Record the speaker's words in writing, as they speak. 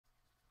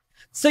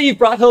So you've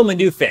brought home a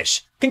new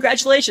fish.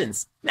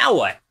 Congratulations! Now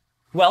what?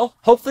 Well,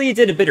 hopefully you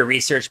did a bit of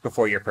research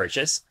before your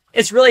purchase.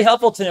 It's really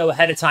helpful to know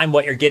ahead of time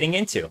what you're getting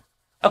into.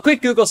 A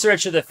quick Google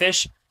search of the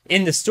fish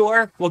in the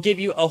store will give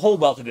you a whole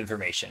wealth of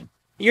information.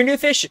 Your new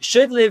fish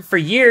should live for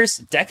years,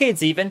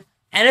 decades even,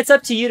 and it's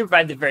up to you to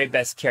provide the very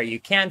best care you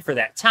can for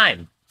that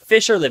time.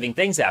 Fish are living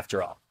things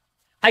after all.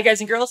 Hi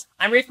guys and girls,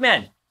 I'm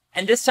ReefMan,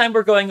 and this time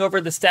we're going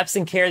over the steps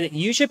and care that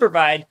you should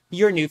provide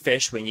your new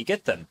fish when you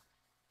get them.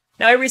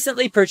 Now, I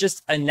recently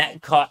purchased a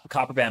net-caught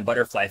Copperband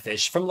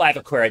Butterflyfish from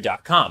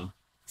liveaquaria.com.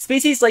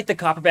 Species like the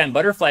Copperband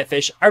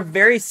Butterflyfish are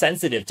very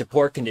sensitive to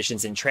poor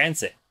conditions in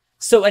transit,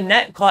 so a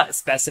net-caught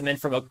specimen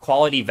from a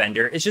quality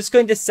vendor is just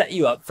going to set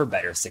you up for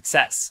better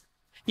success.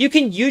 You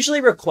can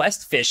usually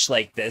request fish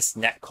like this,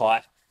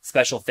 net-caught,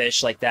 special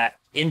fish like that,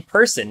 in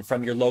person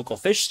from your local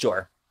fish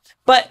store.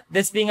 But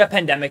this being a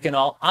pandemic and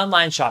all,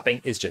 online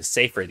shopping is just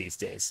safer these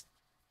days.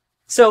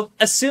 So,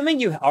 assuming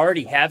you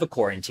already have a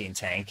quarantine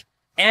tank,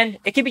 and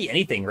it can be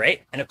anything,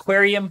 right? An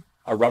aquarium,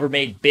 a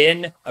Rubbermaid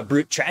bin, a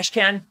brute trash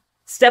can.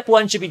 Step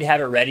one should be to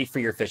have it ready for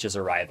your fish's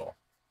arrival.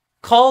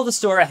 Call the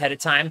store ahead of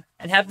time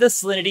and have the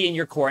salinity in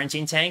your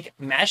quarantine tank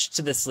matched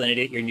to the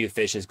salinity that your new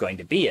fish is going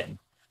to be in.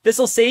 This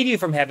will save you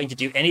from having to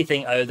do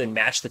anything other than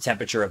match the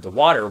temperature of the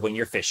water when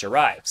your fish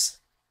arrives.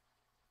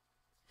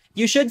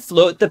 You should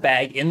float the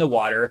bag in the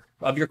water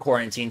of your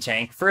quarantine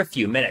tank for a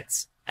few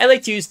minutes. I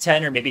like to use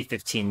 10 or maybe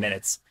 15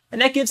 minutes,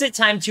 and that gives it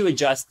time to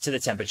adjust to the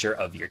temperature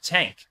of your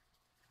tank.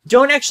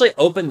 Don't actually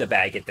open the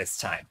bag at this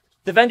time.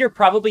 The vendor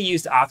probably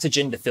used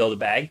oxygen to fill the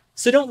bag,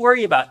 so don't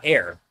worry about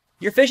air.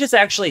 Your fish is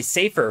actually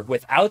safer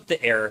without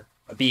the air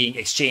being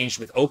exchanged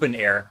with open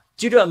air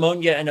due to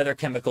ammonia and other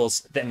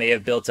chemicals that may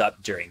have built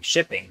up during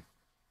shipping.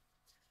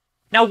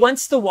 Now,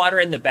 once the water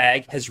in the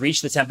bag has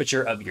reached the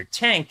temperature of your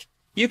tank,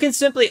 you can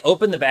simply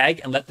open the bag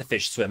and let the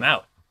fish swim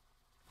out.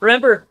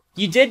 Remember,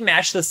 you did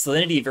match the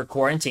salinity of your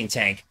quarantine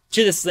tank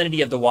to the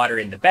salinity of the water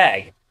in the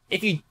bag.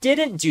 If you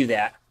didn't do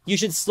that, you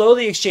should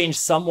slowly exchange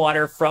some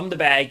water from the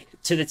bag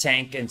to the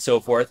tank and so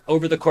forth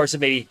over the course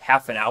of maybe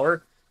half an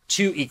hour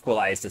to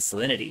equalize the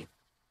salinity.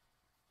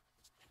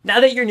 Now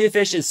that your new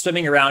fish is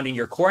swimming around in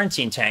your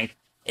quarantine tank,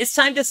 it's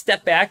time to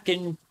step back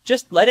and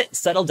just let it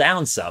settle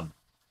down some.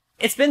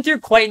 It's been through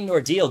quite an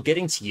ordeal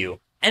getting to you,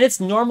 and it's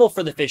normal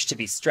for the fish to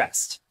be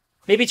stressed.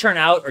 Maybe turn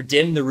out or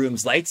dim the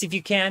room's lights if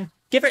you can.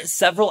 Give it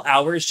several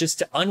hours just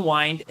to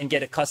unwind and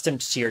get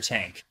accustomed to your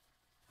tank.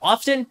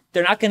 Often,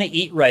 they're not going to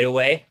eat right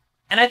away,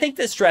 and I think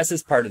the stress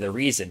is part of the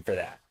reason for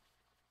that.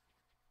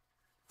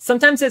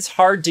 Sometimes it's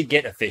hard to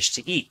get a fish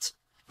to eat.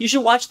 You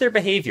should watch their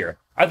behavior.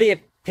 Are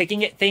they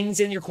picking at things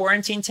in your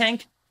quarantine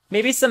tank?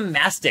 Maybe some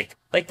mastic,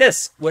 like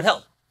this, would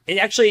help. It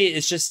actually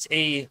is just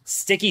a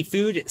sticky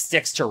food. It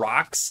sticks to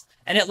rocks,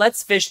 and it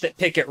lets fish that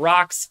pick at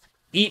rocks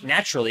eat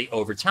naturally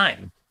over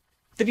time.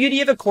 The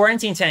beauty of a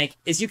quarantine tank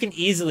is you can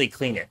easily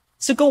clean it.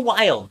 So go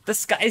wild. The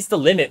sky's the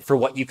limit for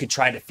what you could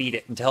try to feed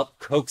it and to help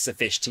coax a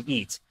fish to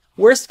eat.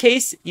 Worst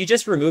case, you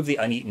just remove the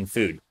uneaten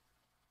food.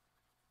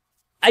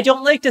 I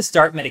don't like to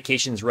start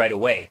medications right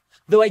away,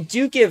 though I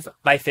do give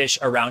my fish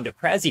a round of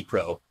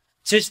PraziPro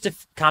just to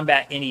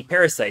combat any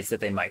parasites that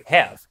they might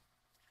have.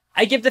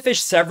 I give the fish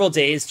several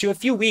days to a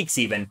few weeks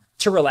even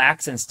to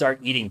relax and start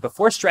eating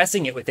before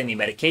stressing it with any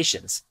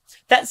medications.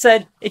 That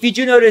said, if you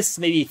do notice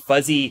maybe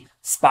fuzzy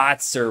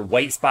spots or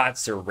white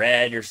spots or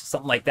red or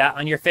something like that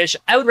on your fish,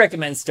 I would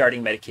recommend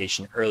starting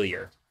medication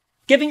earlier.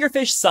 Giving your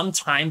fish some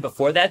time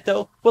before that,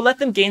 though, will let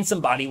them gain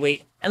some body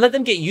weight and let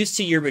them get used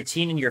to your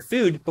routine and your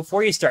food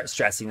before you start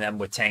stressing them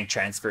with tank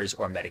transfers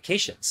or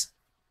medications.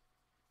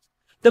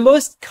 The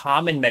most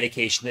common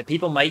medication that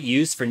people might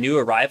use for new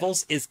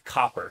arrivals is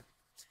copper.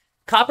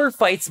 Copper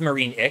fights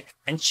marine ick,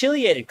 and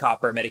chelated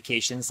copper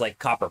medications like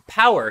Copper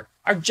Power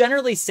are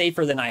generally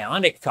safer than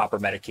ionic copper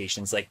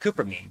medications like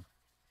cupramine.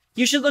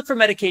 You should look for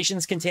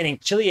medications containing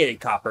chelated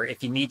copper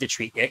if you need to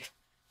treat ick,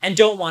 and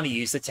don't want to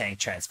use the tank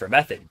transfer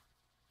method.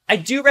 I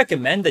do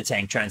recommend the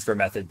tank transfer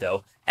method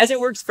though, as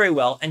it works very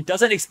well and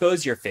doesn't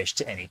expose your fish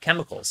to any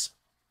chemicals.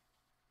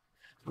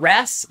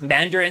 Wrasse,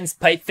 mandarins,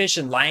 pipefish,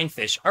 and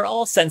lionfish are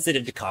all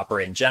sensitive to copper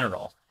in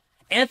general.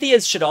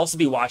 Anthias should also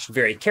be watched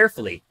very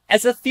carefully,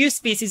 as a few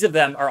species of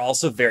them are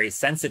also very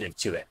sensitive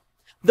to it.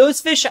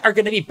 Those fish are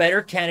going to be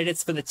better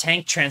candidates for the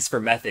tank transfer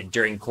method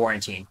during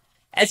quarantine,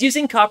 as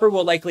using copper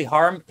will likely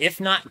harm,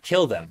 if not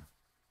kill them.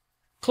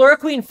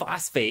 Chloroquine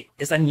phosphate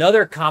is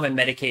another common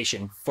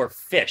medication for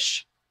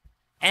fish,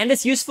 and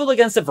it's useful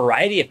against a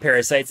variety of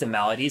parasites and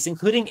maladies,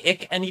 including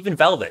ick and even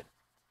velvet.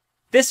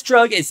 This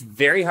drug is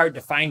very hard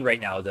to find right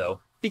now,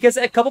 though, because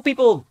a couple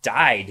people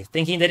died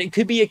thinking that it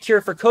could be a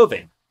cure for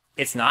COVID.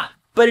 It's not,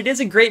 but it is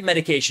a great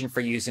medication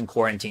for use in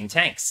quarantine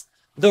tanks,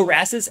 though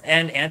wrasses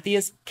and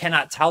anthias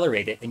cannot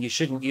tolerate it, and you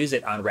shouldn't use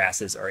it on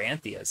wrasses or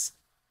anthias.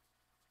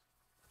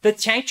 The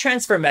tank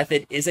transfer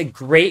method is a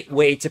great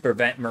way to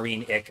prevent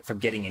marine ick from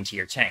getting into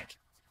your tank.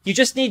 You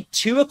just need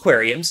 2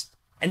 aquariums,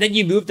 and then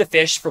you move the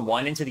fish from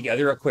one into the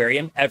other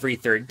aquarium every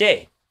 3rd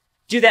day.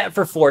 Do that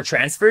for 4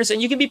 transfers,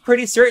 and you can be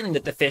pretty certain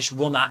that the fish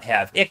will not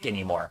have ick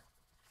anymore.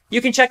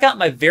 You can check out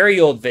my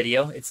very old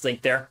video, it's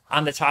linked there,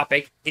 on the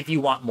topic if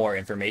you want more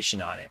information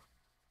on it.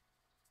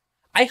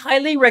 I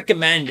highly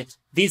recommend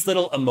these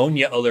little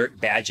ammonia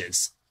alert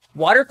badges.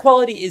 Water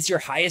quality is your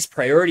highest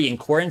priority in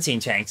quarantine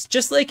tanks,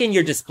 just like in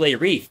your display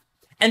reef.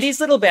 And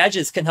these little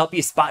badges can help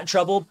you spot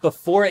trouble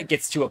before it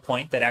gets to a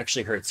point that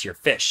actually hurts your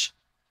fish.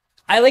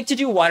 I like to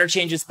do water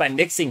changes by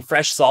mixing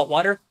fresh salt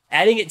water,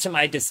 adding it to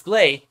my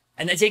display,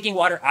 and then taking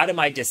water out of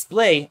my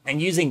display and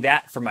using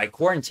that for my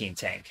quarantine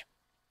tank.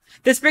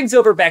 This brings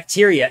over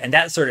bacteria and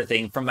that sort of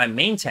thing from my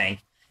main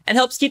tank and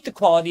helps keep the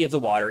quality of the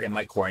water in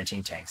my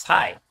quarantine tanks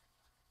high.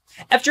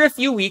 After a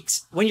few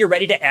weeks, when you're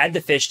ready to add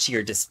the fish to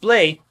your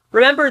display,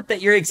 remember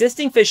that your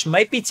existing fish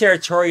might be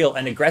territorial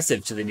and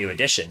aggressive to the new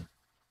addition.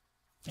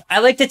 I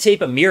like to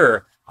tape a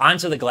mirror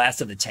onto the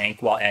glass of the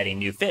tank while adding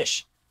new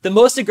fish. The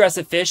most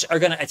aggressive fish are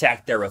going to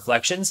attack their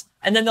reflections,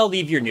 and then they'll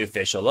leave your new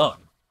fish alone.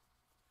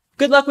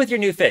 Good luck with your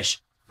new fish.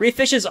 Reef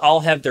fishes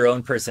all have their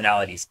own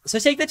personalities, so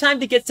take the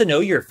time to get to know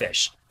your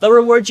fish. They'll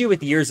reward you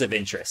with years of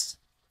interest.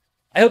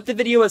 I hope the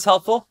video was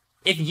helpful.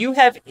 If you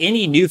have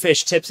any new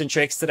fish tips and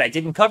tricks that I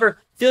didn't cover,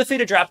 feel free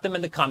to drop them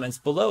in the comments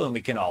below and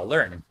we can all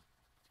learn.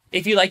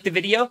 If you liked the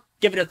video,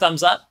 give it a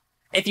thumbs up.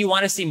 If you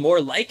want to see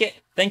more like it,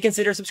 then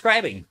consider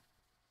subscribing.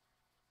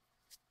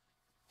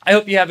 I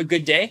hope you have a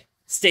good day,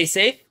 stay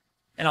safe,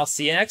 and I'll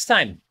see you next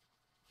time.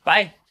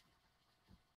 Bye.